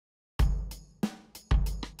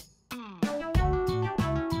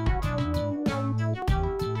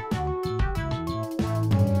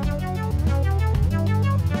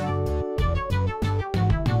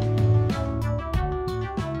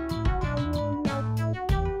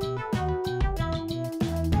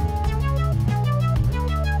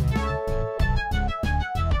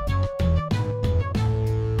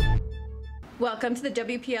Welcome to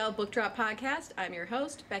the WPL Book Drop Podcast. I'm your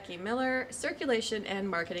host, Becky Miller, Circulation and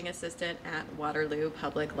Marketing Assistant at Waterloo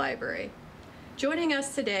Public Library. Joining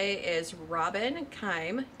us today is Robin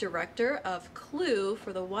Kime, Director of Clue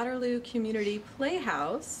for the Waterloo Community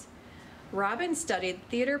Playhouse. Robin studied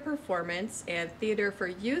theater performance and theater for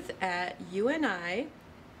youth at UNI,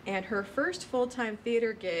 and her first full-time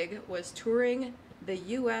theater gig was touring the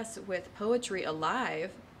U.S. with Poetry Alive.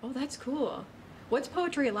 Oh, that's cool. What's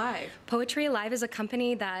Poetry Alive? Poetry Alive is a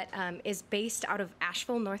company that is based out of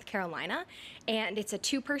Asheville, North Carolina, and it's a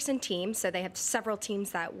two-person team, so they have several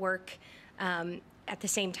teams that work at the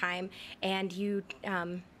same time, and you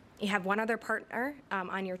have one other partner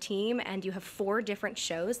on your team, and you have 4 different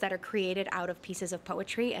shows that are created out of pieces of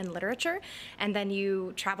poetry and literature, and then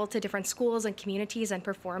you travel to different schools and communities and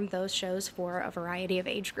perform those shows for a variety of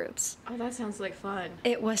age groups. Oh, that sounds like fun.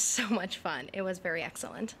 It was so much fun. It was very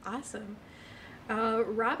excellent. Awesome.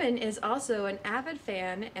 Robin is also an avid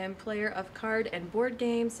fan and player of card and board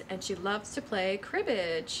games, and she loves to play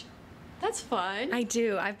cribbage. That's fun. I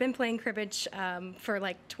do. I've been playing cribbage for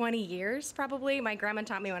like 20 years, probably. My grandma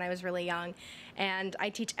taught me when I was really young, and I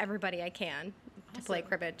teach everybody I can to play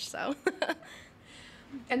cribbage, so.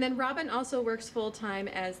 And then Robin also works full-time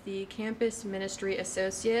as the Campus Ministry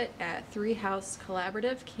Associate at Three House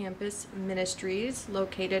Collaborative Campus Ministries,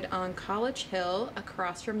 located on College Hill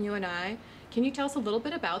across from UNI. Can you tell us a little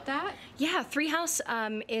bit about that? Yeah, Three House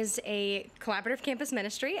is a collaborative campus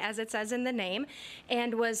ministry, as it says in the name,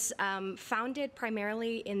 and was founded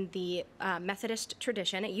primarily in the Methodist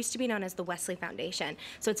tradition. It used to be known as the Wesley Foundation.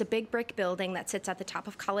 So it's a big brick building that sits at the top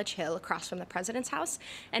of College Hill across from the President's House,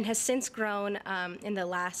 and has since grown in the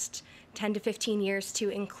last 10 to 15 years to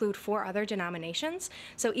include 4 other denominations.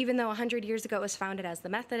 So even though 100 years ago it was founded as the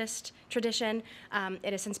Methodist tradition,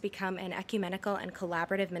 it has since become an ecumenical and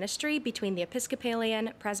collaborative ministry between the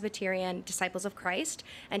Episcopalian, Presbyterian, Disciples of Christ,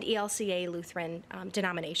 and ELCA Lutheran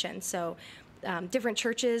denominations. So different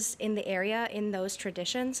churches in the area in those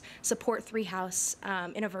traditions support Three House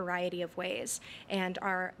in a variety of ways and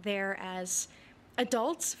are there as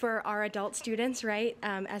adults for our adult students, right?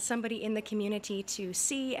 As somebody in the community to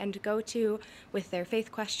see and go to with their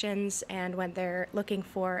faith questions and when they're looking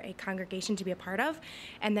for a congregation to be a part of.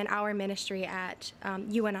 And then our ministry at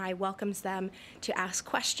UNI welcomes them to ask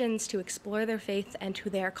questions, to explore their faith and who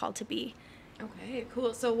they are called to be. Okay,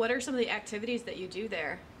 cool. So what are some of the activities that you do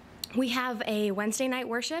there? We have a Wednesday night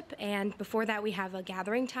worship, and before that we have a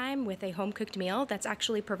gathering time with a home-cooked meal that's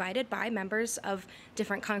actually provided by members of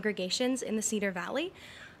different congregations in the Cedar Valley.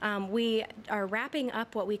 We are wrapping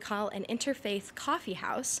up what we call an interfaith coffee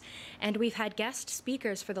house, and we've had guest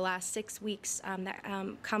speakers for the last 6 weeks that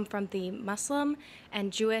come from the Muslim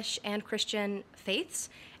and Jewish and Christian faiths,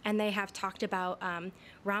 and they have talked about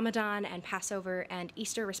Ramadan and Passover and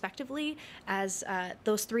Easter respectively, as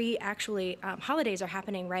those 3 actually holidays are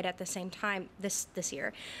happening right at the same time this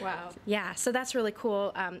year. Wow. Yeah, so that's really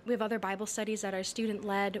cool. We have other Bible studies that are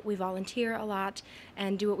student-led. We volunteer a lot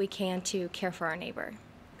and do what we can to care for our neighbor.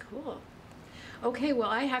 Cool. Okay, well,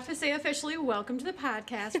 I have to say officially, welcome to the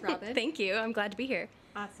podcast, Robin. Thank you. I'm glad to be here.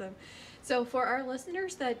 Awesome. So for our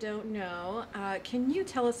listeners that don't know, can you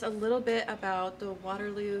tell us a little bit about the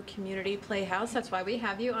Waterloo Community Playhouse? That's why we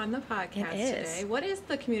have you on the podcast today. What is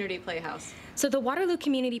the Community Playhouse? So the Waterloo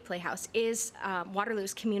Community Playhouse is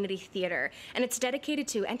Waterloo's community theater, and it's dedicated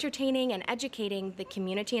to entertaining and educating the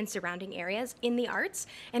community and surrounding areas in the arts,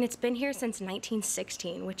 and it's been here since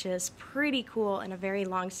 1916, which is pretty cool and a very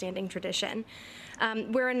long-standing tradition.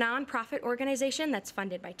 We're a nonprofit organization that's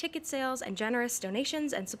funded by ticket sales and generous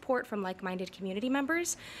donations and support from like-minded community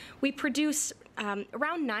members. We produce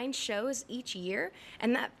around 9 shows each year,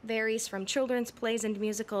 and that varies from children's plays and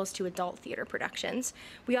musicals to adult theater productions.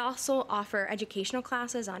 We also offer educational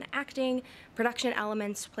classes on acting, production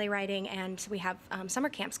elements, playwriting, and we have summer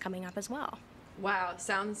camps coming up as well. Wow,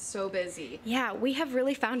 sounds so busy. Yeah, we have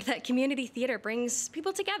really found that community theater brings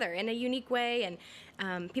people together in a unique way,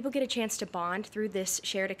 and people get a chance to bond through this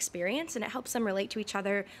shared experience, and it helps them relate to each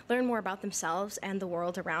other, learn more about themselves and the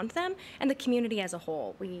world around them, and the community as a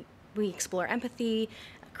whole. We explore empathy,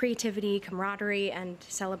 creativity, camaraderie, and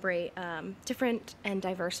celebrate different and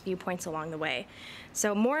diverse viewpoints along the way.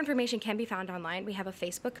 So more information can be found online. We have a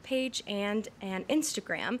Facebook page and an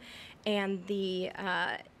Instagram, and the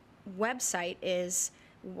website is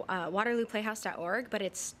waterlooplayhouse.org, but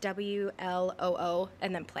it's WLOO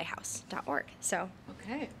and then playhouse.org. So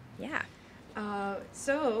okay, yeah.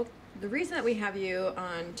 So The reason that we have you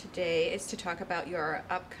on today is to talk about your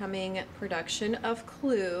upcoming production of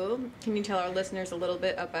Clue. Can you tell our listeners a little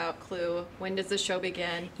bit about Clue? When does the show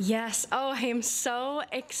begin? Yes. Oh, I am so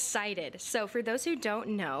excited. So for those who don't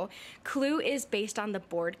know, Clue is based on the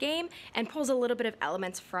board game and pulls a little bit of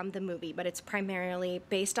elements from the movie, but it's primarily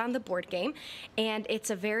based on the board game. And it's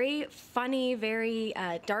a very funny, very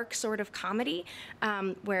dark sort of comedy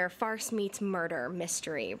where farce meets murder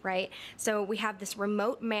mystery, right? So we have this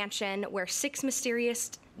remote mansion where 6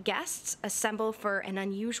 mysterious guests assemble for an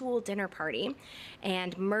unusual dinner party,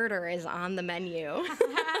 and murder is on the menu.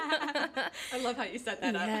 I love how you set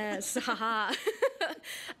that up. Yes, haha.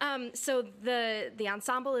 So the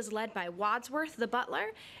ensemble is led by Wadsworth, the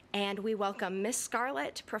butler, and we welcome Miss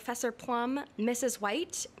Scarlet, Professor Plum, Mrs.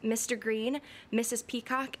 White, Mr. Green, Mrs.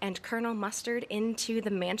 Peacock, and Colonel Mustard into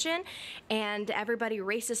the mansion, and everybody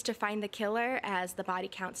races to find the killer as the body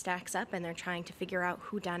count stacks up and they're trying to figure out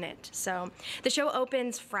who done it. So the show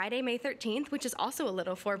opens Friday, May 13th, which is also a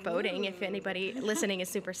little foreboding if anybody listening is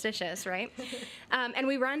superstitious, right? And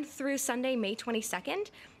we run through Sunday, May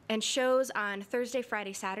 22nd. And shows on Thursday,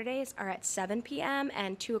 Friday, Saturdays are at 7 p.m.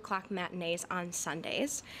 and 2 o'clock matinees on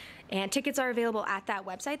Sundays. And tickets are available at that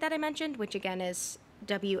website that I mentioned, which again is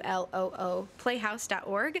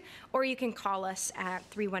WLOOplayhouse.org, or you can call us at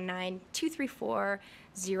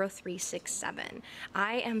 319-234-0367.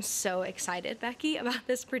 I am so excited, Becky, about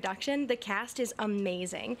this production. The cast is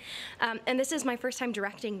amazing. And this is my first time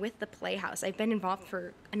directing with the Playhouse. I've been involved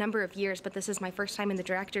for a number of years, but this is my first time in the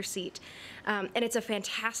director's seat. And it's a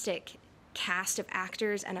fantastic cast of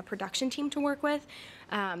actors and a production team to work with.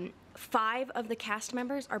 5 of the cast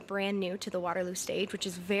members are brand new to the Waterloo stage, which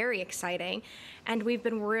is very exciting. And we've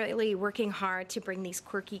been really working hard to bring these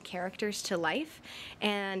quirky characters to life.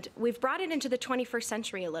 And we've brought it into the 21st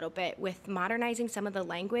century a little bit with modernizing some of the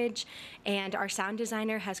language. And our sound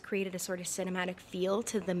designer has created a sort of cinematic feel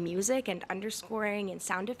to the music and underscoring and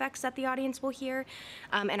sound effects that the audience will hear.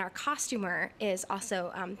 And our costumer is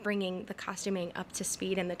also bringing the costuming up to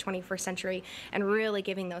speed in the 21st century and really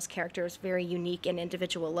giving those characters very unique and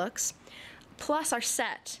individual looks. Plus, our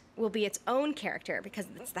set will be its own character because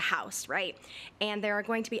it's the house, right? And there are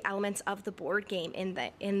going to be elements of the board game in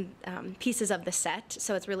pieces of the set,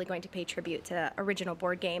 so it's really going to pay tribute to the original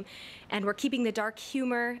board game. And we're keeping the dark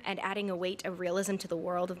humor and adding a weight of realism to the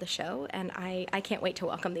world of the show, and I can't wait to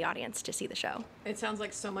welcome the audience to see the show. It sounds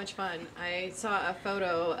like so much fun. I saw a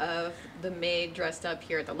photo of the maid dressed up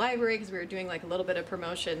here at the library because we were doing like a little bit of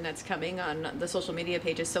promotion that's coming on the social media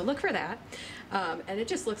pages, so look for that. And it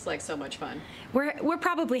just looks like so much fun. We're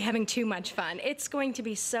probably having too much fun. It's going to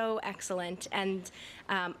be so excellent, and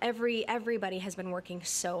everybody has been working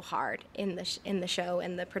so hard in the show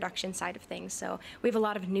and the production side of things. So we have a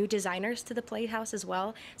lot of new designers to the Playhouse as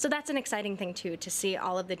well. So that's an exciting thing too, to see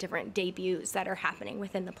all of the different debuts that are happening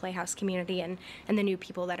within the Playhouse community and the new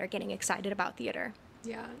people that are getting excited about theater.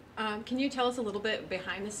 Yeah. Can you tell us a little bit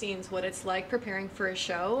behind the scenes what it's like preparing for a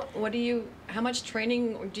show? How much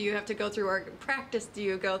training do you have to go through, or practice do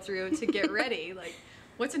you go through to get ready? Like,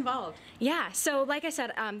 what's involved? Yeah, so like I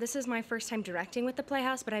said, this is my first time directing with the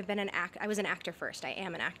Playhouse, but I was an actor first. I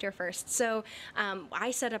am an actor first. So I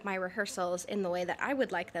set up my rehearsals in the way that I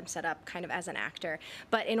would like them set up, kind of as an actor.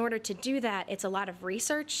 But in order to do that, it's a lot of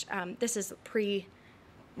research. This is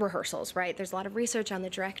rehearsals, right? There's a lot of research on the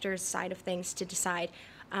director's side of things to decide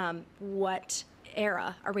what decade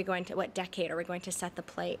are we going to set the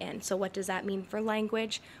play in? So what does that mean for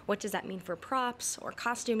language? What does that mean for props or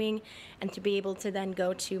costuming? And to be able to then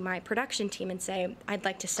go to my production team and say, I'd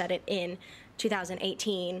like to set it in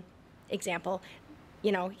 2018, example,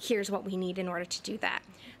 here's what we need in order to do that.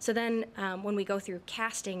 So then when we go through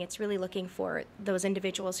casting, it's really looking for those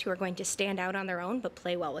individuals who are going to stand out on their own but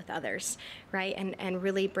play well with others, right? And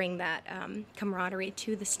really bring that camaraderie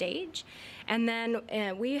to the stage. And then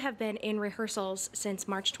we have been in rehearsals since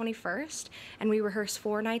March 21st, and we rehearse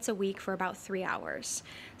 4 nights a week for about 3 hours.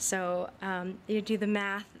 So you do the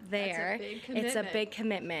math there. That's a big commitment. It's a big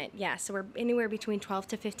commitment, yeah. So we're anywhere between 12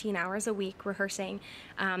 to 15 hours a week rehearsing,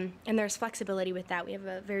 and there's flexibility with that. We have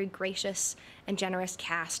a very gracious and generous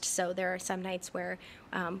cast, so there are some nights where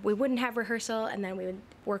we wouldn't have rehearsal, and then we would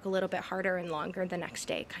work a little bit harder and longer the next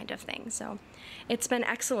day, kind of thing. So it's been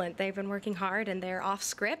excellent. They've been working hard, and they're off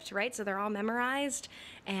script, right? So they're all memorized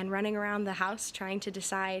and running around the house trying to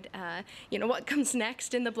decide, what comes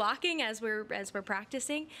next in the blocking as we're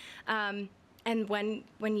practicing. And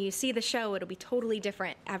when you see the show, it'll be totally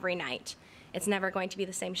different every night. It's never going to be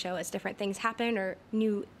the same show as different things happen or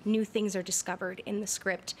new things are discovered in the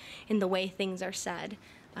script, in the way things are said,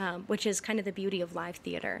 which is kind of the beauty of live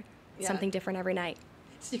theater. Yeah. Something different every night.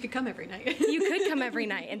 So you could come every night. You could come every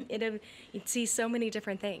night, and you'd see so many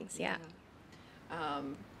different things. Yeah.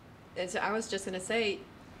 And so I was just going to say,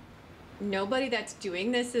 nobody that's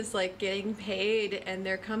doing this is like getting paid, and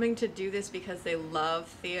they're coming to do this because they love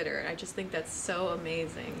theater. And I just think that's so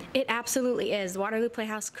amazing. It absolutely is. Waterloo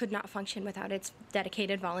Playhouse could not function without its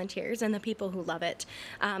dedicated volunteers and the people who love it.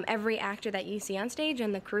 Every actor that you see on stage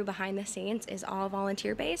and the crew behind the scenes is all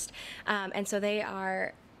volunteer based. And so they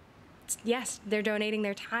are, yes, they're donating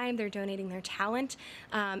their time, they're donating their talent,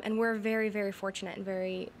 and we're very, very fortunate and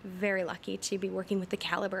very, very lucky to be working with the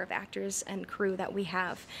caliber of actors and crew that we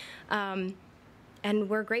have. And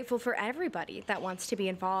we're grateful for everybody that wants to be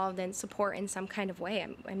involved and support in some kind of way.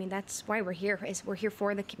 I mean, that's why we're here, is we're here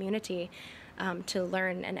for the community, to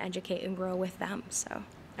learn and educate and grow with them. So.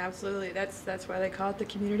 Absolutely. That's why they call it the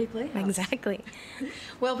Community Playhouse. Exactly.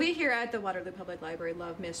 Well, we here at the Waterloo Public Library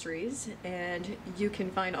love mysteries, and you can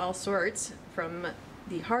find all sorts, from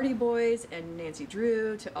the Hardy Boys and Nancy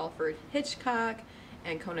Drew to Alfred Hitchcock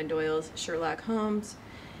and Conan Doyle's Sherlock Holmes.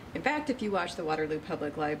 In fact, if you watch the Waterloo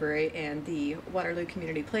Public Library and the Waterloo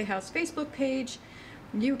Community Playhouse Facebook page,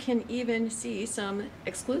 you can even see some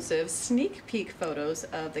exclusive sneak peek photos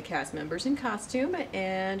of the cast members in costume,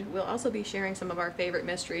 and we'll also be sharing some of our favorite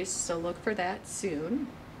mysteries, so look for that soon.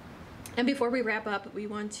 And before we wrap up, we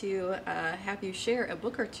want to have you share a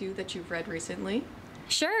book or two that you've read recently.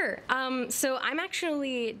 Sure. So I'm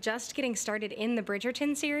actually just getting started in the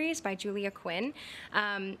Bridgerton series by Julia Quinn,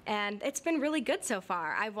 and it's been really good so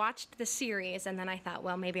far. I watched the series, and then I thought,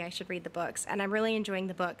 well, maybe I should read the books, and I'm really enjoying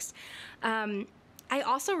the books. I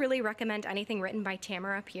also really recommend anything written by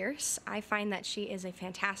Tamora Pierce. I find that she is a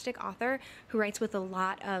fantastic author who writes with a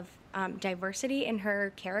lot of diversity in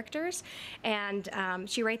her characters, and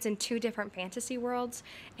she writes in 2 different fantasy worlds,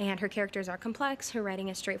 and her characters are complex, her writing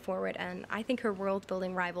is straightforward, and I think her world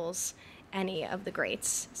building rivals any of the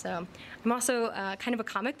greats. So I'm also kind of a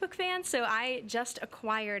comic book fan, so I just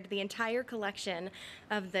acquired the entire collection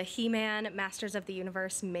of the He-Man Masters of the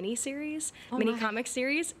Universe mini-series, comic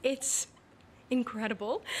series. It's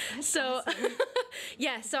incredible. That's so awesome.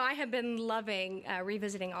 yeah, so I have been loving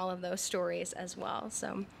revisiting all of those stories as well.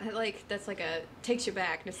 So that's like a takes you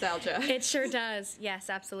back nostalgia. it sure does. Yes,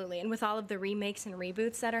 absolutely. And with all of the remakes and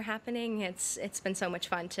reboots that are happening, it's been so much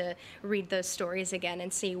fun to read those stories again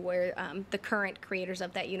and see where the current creators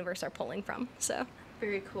of that universe are pulling from. So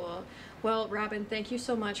very cool. Well, Robin, thank you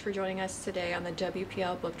so much for joining us today on the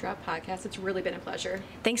WPL Book Drop podcast. It's really been a pleasure.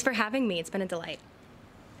 Thanks for having me. It's been a delight.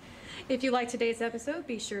 If you liked today's episode,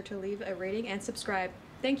 be sure to leave a rating and subscribe.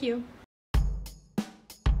 Thank you.